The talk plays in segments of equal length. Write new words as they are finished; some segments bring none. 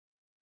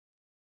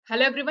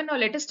Hello everyone, now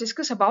let us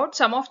discuss about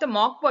some of the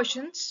mock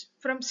questions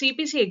from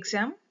CPC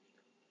exam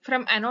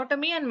from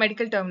anatomy and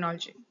medical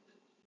terminology.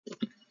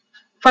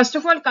 First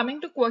of all,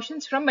 coming to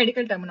questions from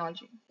medical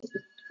terminology.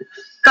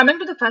 Coming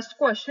to the first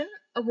question,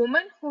 a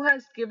woman who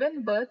has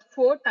given birth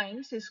 4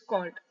 times is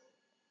called.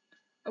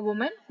 A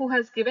woman who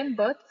has given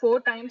birth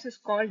 4 times is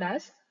called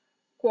as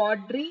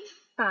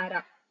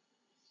quadripara.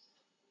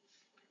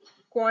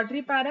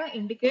 Quadripara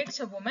indicates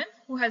a woman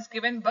who has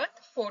given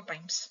birth 4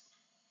 times.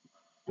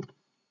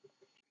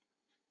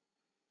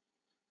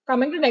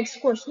 Coming to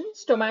next question,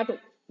 stomato.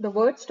 The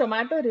word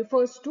stomato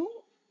refers to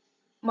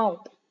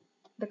mouth.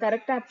 The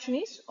correct option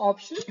is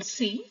option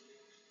C.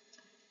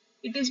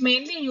 It is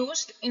mainly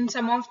used in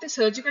some of the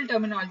surgical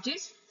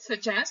terminologies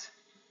such as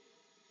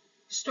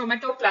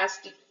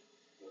stomatoplasty.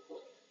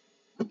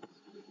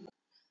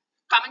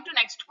 Coming to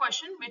next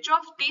question, which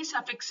of these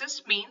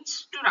suffixes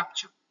means to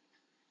rupture?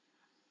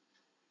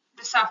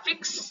 The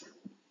suffix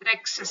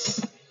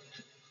rexus.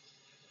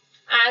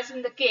 As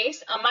in the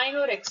case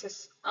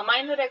aminorexus.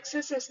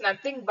 Aminorexus is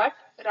nothing but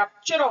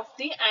rupture of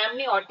the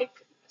amniotic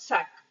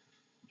sac.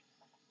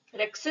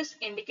 Rexus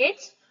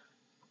indicates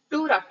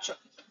to rupture.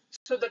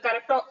 So the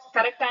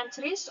correct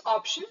answer is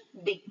option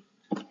D.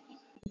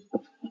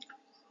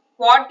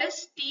 What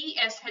does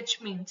TSH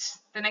means?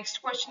 The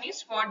next question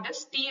is what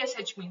does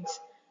TSH means?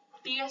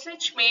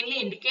 TSH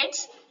mainly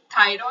indicates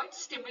thyroid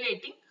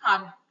stimulating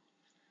hormone.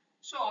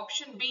 So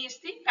option B is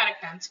the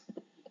correct answer.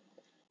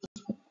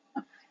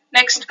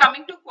 Next,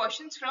 coming to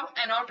questions from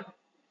anatomy.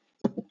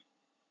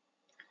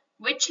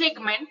 Which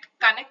ligament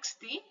connects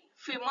the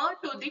femur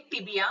to the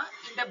tibia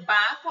in the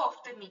back of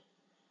the knee?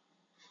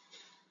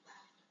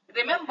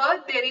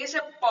 Remember, there is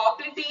a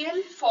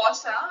popliteal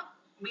fossa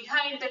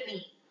behind the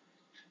knee,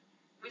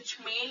 which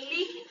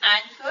mainly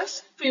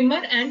anchors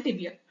femur and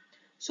tibia.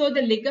 So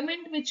the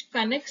ligament which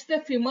connects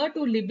the femur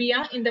to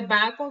labia in the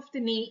back of the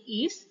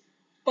knee is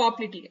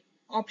popliteal.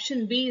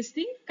 Option B is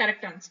the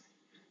correct answer.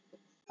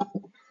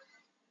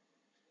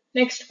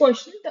 Next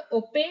question, the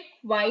opaque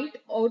white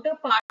outer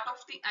part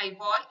of the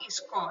eyeball is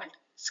called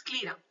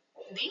sclera.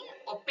 The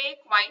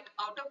opaque white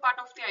outer part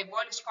of the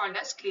eyeball is called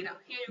as sclera.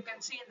 Here you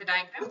can see in the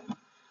diagram,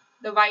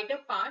 the white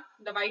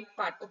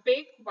part,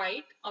 opaque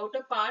white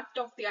outer part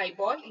of the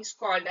eyeball is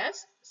called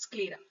as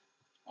sclera.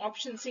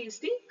 Option C is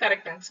the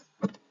correct answer.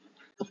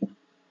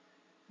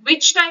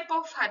 Which type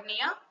of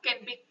hernia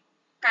can be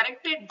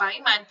corrected by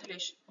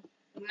manipulation?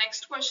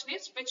 Next question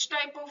is which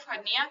type of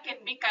hernia can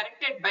be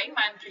corrected by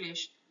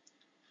manipulation?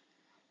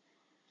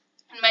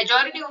 In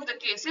majority of the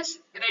cases,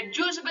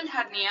 reducible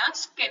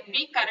hernias can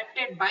be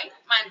corrected by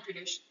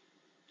manipulation.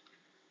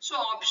 So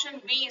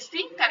option B is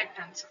the correct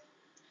answer.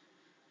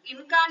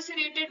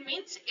 Incarcerated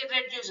means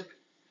irreducible.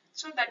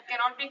 So that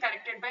cannot be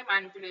corrected by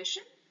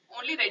manipulation.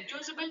 Only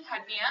reducible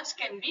hernias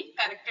can be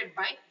corrected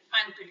by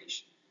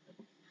manipulation.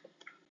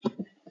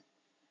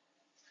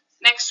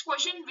 Next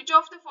question, which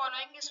of the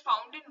following is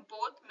found in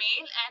both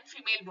male and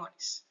female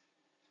bodies?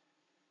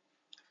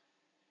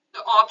 The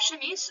option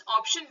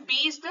B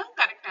is the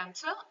correct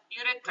answer,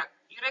 urethra.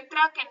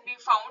 Urethra can be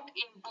found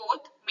in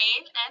both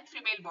male and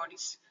female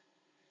bodies.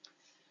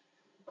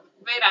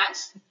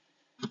 Whereas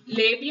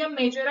labium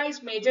majora is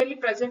majorly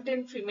present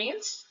in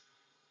females,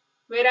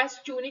 whereas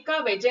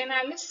tunica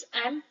vaginalis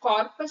and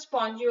corpus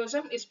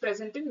spongiosum is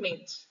present in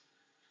males.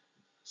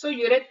 So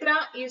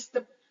urethra is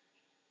the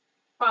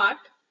part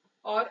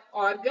or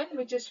organ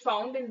which is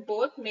found in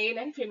both male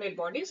and female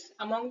bodies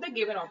among the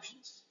given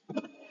options.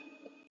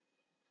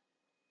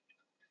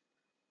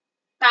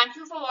 Thank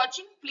you for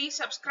watching. Please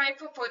subscribe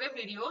for further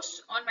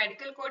videos on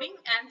medical coding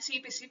and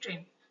CPC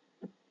training.